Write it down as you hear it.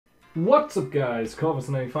What's up guys,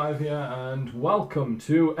 Corvus95 here and welcome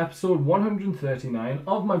to episode 139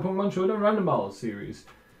 of my Pokémon Showdown Random Battles series.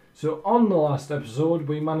 So on the last episode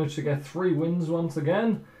we managed to get 3 wins once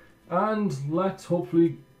again, and let's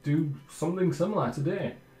hopefully do something similar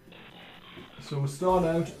today. So we start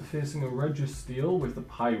out facing a Registeel with the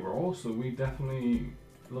Pyro, so we definitely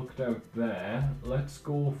looked out there. Let's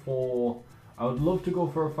go for... I would love to go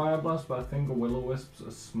for a Fire Blast, but I think a Will-O-Wisp's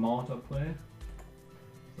a smarter play.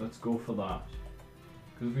 Let's go for that.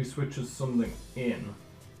 Because if he switches something in,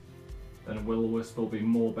 then a Will-O-Wisp will be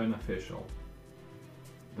more beneficial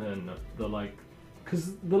than the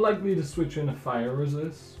because they're likely to switch in a Fire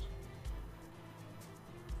Resist.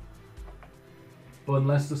 But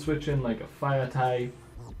unless they switch in like a Fire type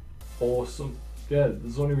or some... Yeah,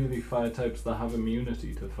 there's only really Fire types that have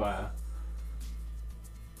immunity to Fire.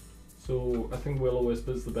 So I think Will-O-Wisp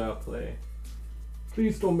is the better play.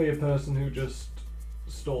 Please don't be a person who just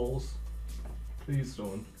stalls. Please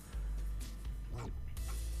don't.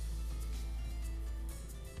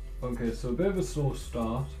 Okay, so a bit of a slow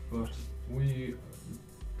start, but we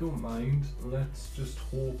don't mind. Let's just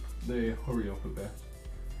hope they hurry up a bit.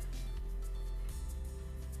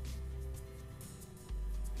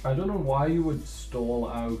 I don't know why you would stall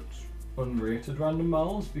out unrated random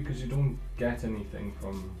battles, because you don't get anything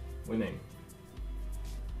from winning.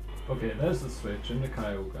 Okay, there's the switch in the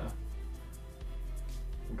Kyogre.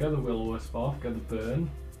 We'll get the Will-O-Wisp off, get the burn.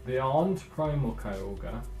 They aren't Primal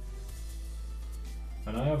Kyogre.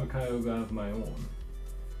 And I have a Kyogre of my own.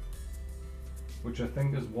 Which I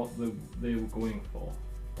think is what they were going for.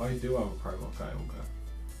 I do have a Primal Kyogre.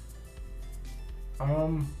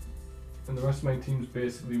 And the rest of my team's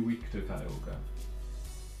basically weak to Kyogre.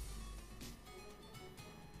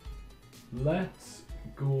 Let's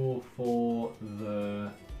go for the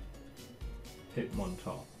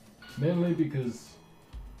Hitmontop. Mainly because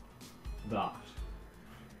that.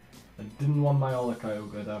 I didn't want my other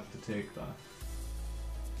Kyogre to have to take that.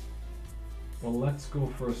 Well, let's go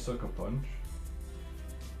for a Sucker Punch.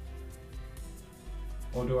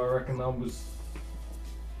 Or do I reckon that was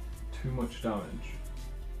too much damage?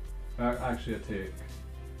 Actually I take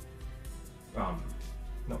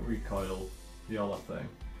not recoil, the other thing.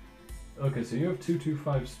 Okay, so you have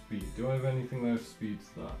 225 speed. Do I have anything that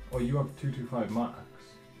speeds that? Oh, you have 225 max.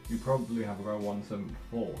 You probably have about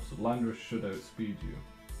 174, so Landorus should outspeed you.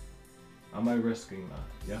 Am I risking that?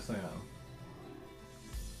 Yes, I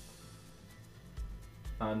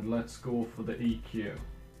am. And let's go for the EQ.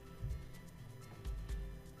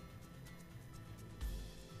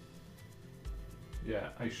 Yeah,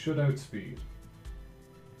 I should outspeed.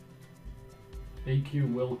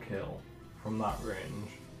 EQ will kill from that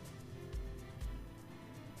range.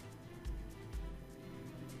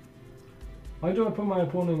 Why do I put my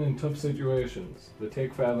opponent in tough situations? They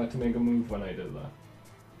take forever to make a move when I do that.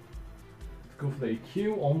 Let's go for the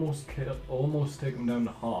EQ, almost take him down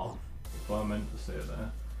to half. That's what I meant to say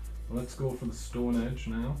there. Let's go for the Stone Edge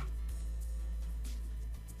now.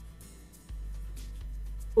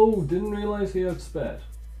 Oh, didn't realise he outsped.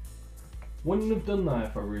 Wouldn't have done that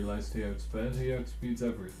if I realised he outsped. He outspeeds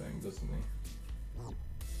everything, doesn't he?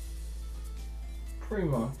 Pretty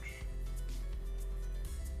much.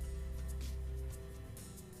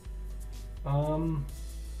 Let's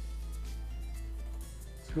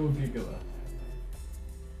go Gigalith.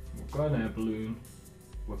 We've got an Air Balloon.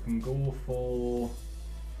 We can go for...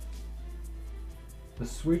 The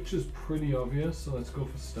switch is pretty obvious, so let's go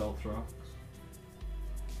for Stealth Rocks.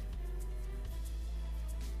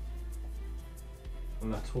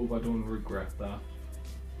 And let's hope I don't regret that.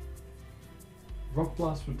 Rock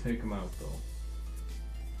Blast would take him out though.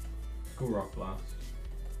 Let's go Rock Blast.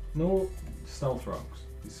 No, Stealth Rocks.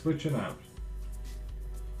 He's switching out.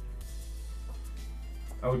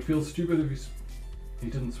 I would feel stupid if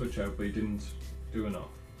he didn't switch out, but he didn't do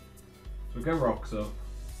enough. So get Rocks up.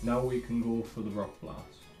 Now we can go for the Rock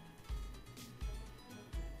Blast.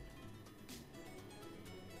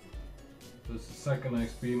 There's the second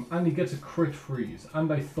Ice Beam, and he gets a crit freeze,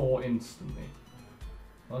 and I Thaw instantly.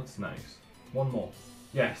 That's nice. One more.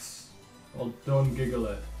 Yes! Well done,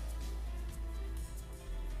 Gigalith.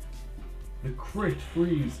 The crit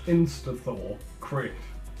freeze, insta-Thaw, crit.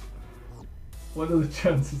 What are the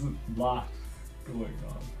chances of that going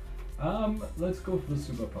on? Let's go for the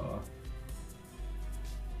Superpower.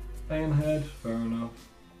 Iron Head, fair enough.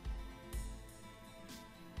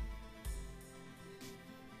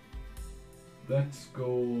 Let's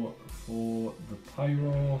go for the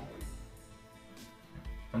Pyro.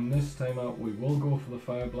 And this time out we will go for the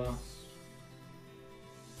Fire Blast.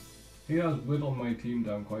 He has whittled my team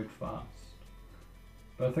down quite fast.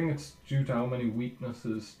 But I think it's due to how many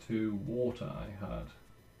weaknesses to water I had.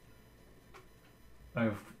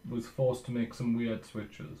 I was forced to make some weird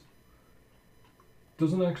switches.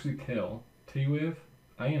 Doesn't actually kill. T-Wave,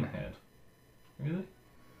 Iron Head. Really?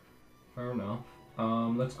 Fair enough.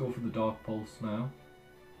 Let's go for the Dark Pulse now.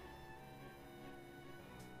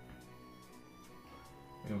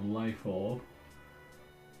 We have Life Orb.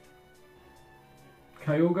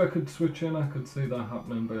 Kyogre could switch in, I could see that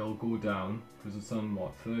happening, but it'll go down because it's on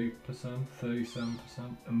what, 30%, 37%.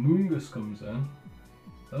 Amoonguss comes in.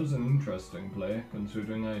 That was an interesting play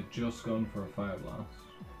considering I had just gone for a Fire Blast.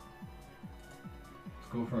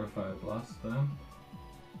 Let's go for a Fire Blast then.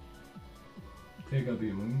 Take out the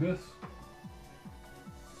Amoonguss.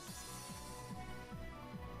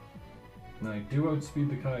 Now I do outspeed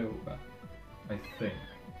the Kyogre, I think.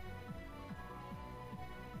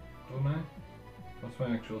 Don't I? What's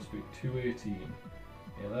my actual speed? 218.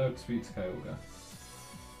 Yeah, that outspeeds Kyogre.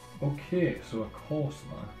 Okay, so a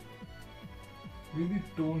Corsola. Really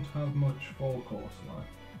don't have much for Corsola.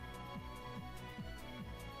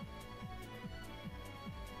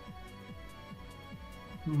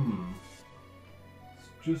 Let's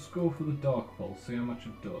just go for the Dark Pulse, see how much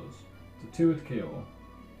it does. It's a 2-hit KO.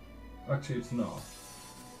 Actually, it's not.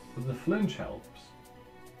 But the flinch helps.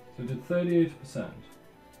 So it did 38%.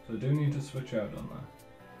 So I do need to switch out on that.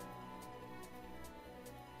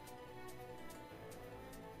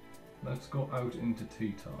 Let's go out into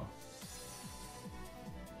T-Tar.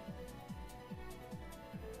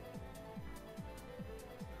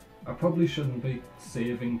 I probably shouldn't be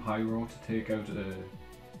saving Pyro to take out a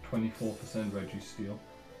 24% Registeel.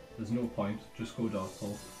 There's no point, just go Dark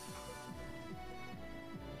Pulse.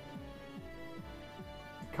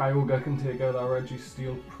 Kyogre can take out our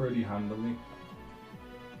Registeel pretty handily.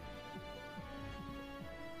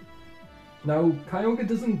 Now, Kyogre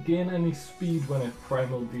doesn't gain any speed when it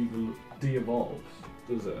Primal de-evolves,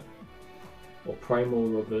 does it? Or Primal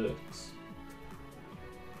reverts.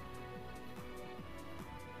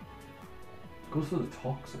 Goes for the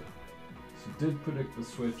Toxic. So did predict the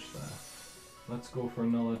switch there. Let's go for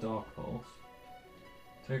another Dark Pulse.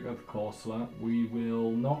 Take out the Corsola. We will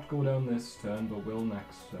not go down this turn, but will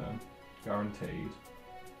next turn. Guaranteed.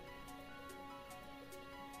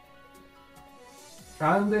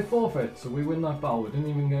 And they forfeit, so we win that battle. We didn't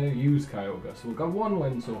even get to use Kyogre, so we've got one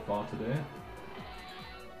win so far today.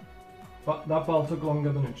 But that battle took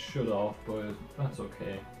longer than it should have, but that's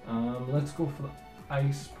okay. Let's go for the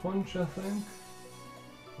Ice Punch, I think.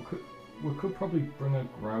 We could probably bring a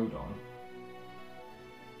Groudon.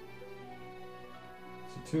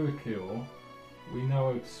 So 2-hit KO. We now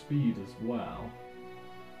outspeed as well.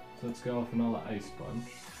 So let's go off another Ice Punch.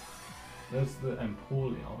 There's the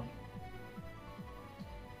Empoleon.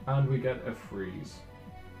 And we get a Freeze.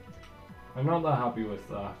 I'm not that happy with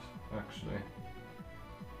that, actually.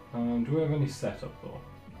 Do we have any setup though?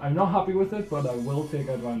 I'm not happy with it, but I will take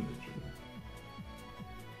advantage of it.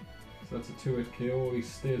 So that's a 2-hit KO, he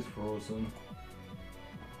stays frozen.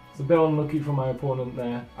 It's a bit unlucky for my opponent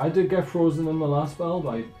there. I did get frozen in the last battle,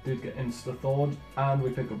 but I did get insta-thawed, and we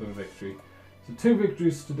pick up a victory. So 2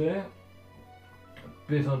 victories today.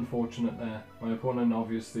 A bit unfortunate there. My opponent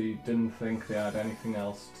obviously didn't think they had anything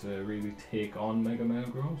else to really take on Mega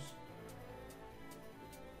Metagross.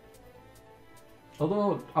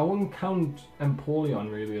 Although I wouldn't count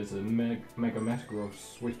Empoleon really as a Mega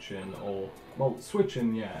Metagross switch-in, or, well,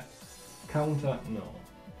 switch-in, yeah. Counter, no.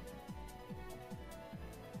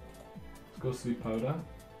 Let's go Sleep Powder.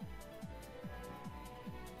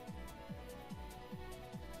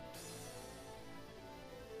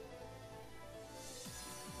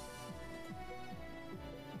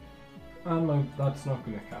 And that's not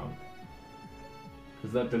going to count.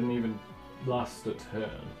 Because that didn't even last a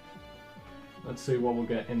turn. Let's see what we'll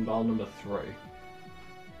get in battle number 3.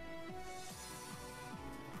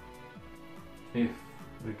 If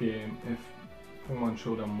Pokémon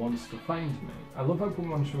Showdown wants to find me. I love how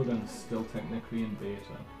Pokémon Showdown is still technically in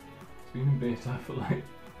beta. It's been in beta for like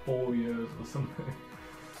 4 years or something.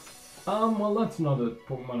 Well that's not a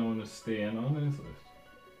Pokemon I want to stay in on, is it?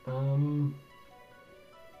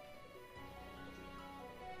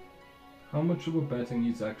 How much are we betting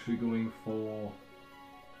he's actually going for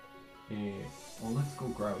a... Well, let's go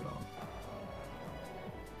Groudon.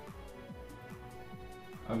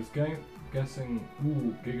 I was guessing...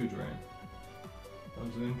 Ooh, Giga Drain. That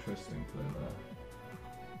was an interesting play there.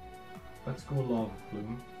 Let's go Lava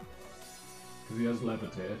Plume. Because he has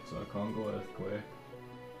Levitate, so I can't go Earthquake.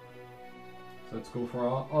 So let's go for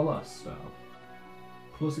our Stab.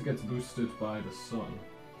 Plus it gets boosted by the sun.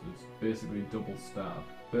 So it's basically double stab.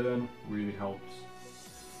 Burn really helps.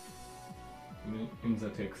 Means I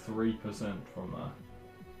take 3% from that.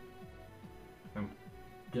 I'm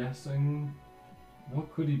guessing...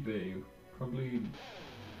 What could he be? Probably...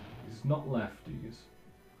 He's not lefties.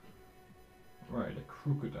 Right, a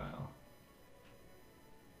crocodile.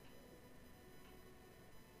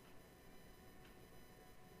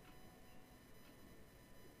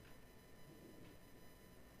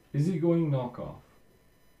 Is he going knockoff?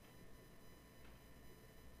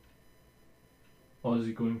 Or is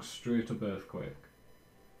he going straight up earthquake?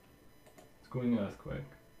 It's going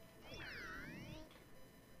earthquake.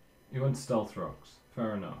 He went stealth rocks.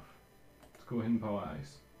 Fair enough. Let's go hidden power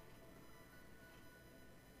ice.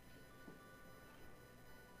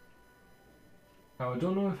 Now I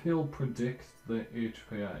don't know if he'll predict the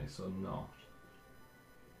HP ice or not.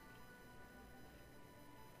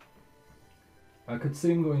 I could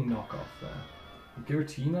see him going knockoff there.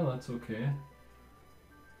 Giratina, that's okay.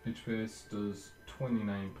 HP ice does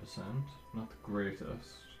 29%, not the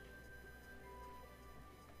greatest.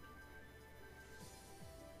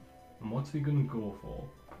 And what's he gonna go for?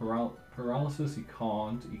 Paralysis he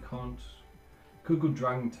can't. Could go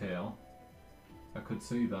Dragon Tail. I could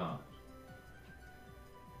see that.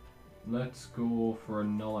 Let's go for a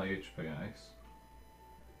null HP ice.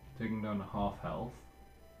 Taking down to half health.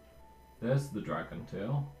 There's the Dragon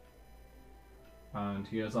Tail. And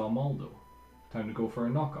he has Armaldo. Time to go for a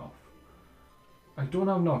knockoff. I don't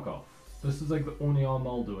have knockoff. This is like the only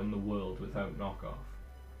Armaldo in the world without knockoff.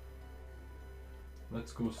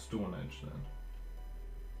 Let's go Stone Edge then.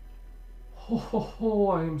 Ho ho ho,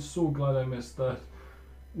 I am so glad I missed that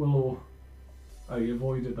Willow. I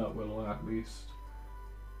avoided that Willow at least.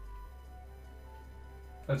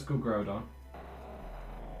 Let's go Groudon.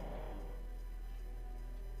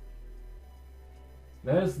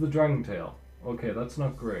 There's the Dragon Tail. Okay, that's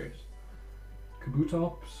not great.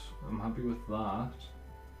 Kabutops, I'm happy with that.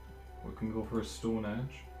 We can go for a Stone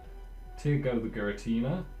Edge. Take out the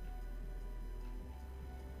Giratina.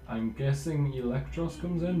 I'm guessing Electros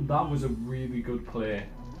comes in. That was a really good play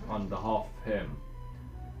on behalf of him.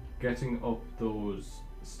 Getting up those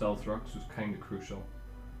Stealth Rocks was kind of crucial.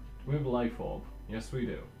 Do we have a Life Orb? Yes we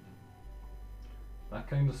do. That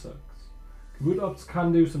kind of sucks. Kabutops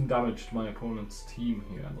can do some damage to my opponent's team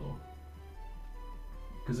here though.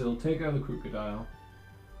 Because it'll take out the Crocodile.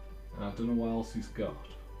 And I don't know what else he's got.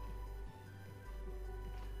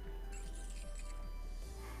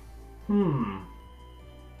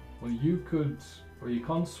 Well, you could, or you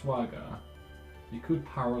can't Swagger. You could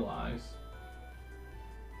Paralyze.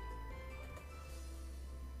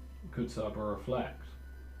 You could set up a Reflect.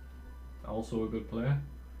 Also a good play.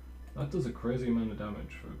 That does a crazy amount of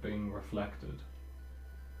damage for being reflected.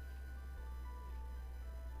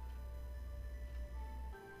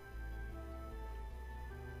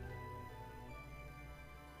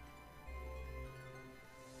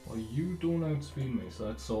 Well, you don't outspeed me, so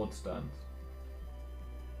that's Sword Stance.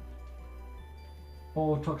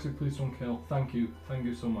 Oh, Toxic, please don't kill. Thank you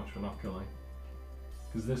so much for not killing.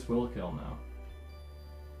 Because this will kill now.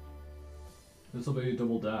 This will be a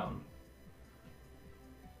double down.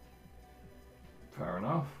 Fair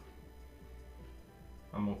enough.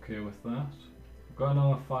 I'm okay with that. I've got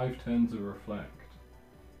another 5 turns of Reflect,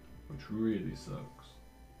 which really sucks.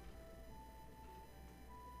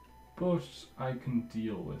 But I can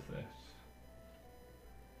deal with it.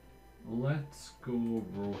 Let's go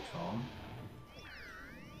Rotom.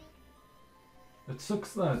 It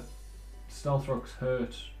sucks that Stealth Rocks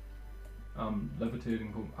hurt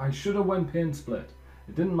levitating Pokemon. I should have went Pain Split.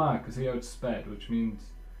 It didn't matter because he outsped, which means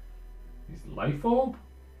he's Life Orb?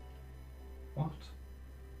 What?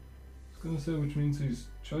 I was going to say which means he's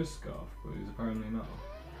Choice Scarf, but he's apparently not.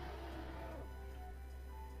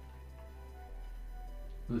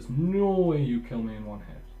 There's no way you kill me in one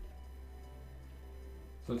hit.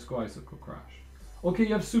 So let's go Icicle Crash. Okay,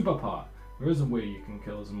 you have Super Power. There is a way you can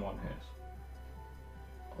kill us in one hit.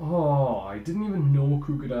 Oh, I didn't even know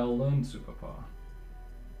Crocodile learned Super Power.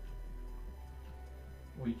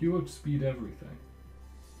 Well, you outspeed everything.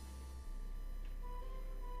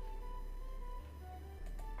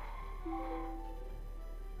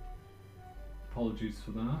 Apologies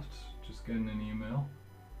for that, just getting an email.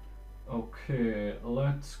 Okay,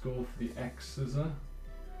 let's go for the X-Scissor.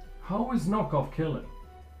 How is Knockoff killing?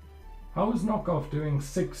 How is Knockoff doing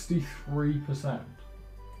 63%?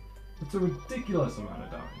 That's a ridiculous amount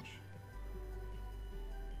of damage.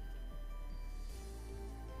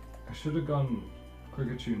 I should have gone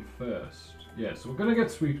Kricketune first. Yeah, so we're going to get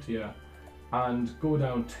sweeped here and go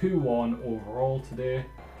down 2-1 overall today.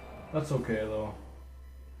 That's okay though.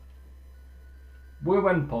 We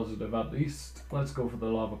went positive at least. Let's go for the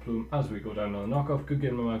Lava Plume as we go down to the knockoff. Good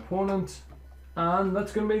game to my opponent. And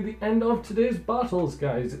that's going to be the end of today's battles,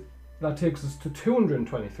 guys. That takes us to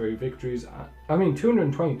 222 victories,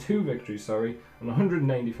 sorry, and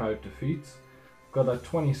 195 defeats. Got that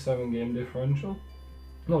 27 game differential.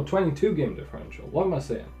 No, 22 game differential. What am I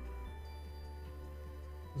saying?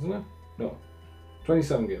 Isn't it? No.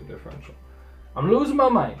 27 game differential. I'm losing my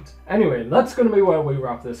mind. Anyway, that's going to be where we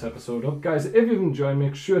wrap this episode up. Guys, if you've enjoyed,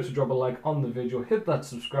 make sure to drop a like on the video. Hit that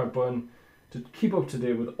subscribe button to keep up to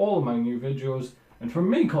date with all of my new videos. And from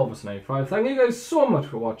me, Corvus95, thank you guys so much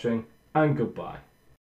for watching, and goodbye.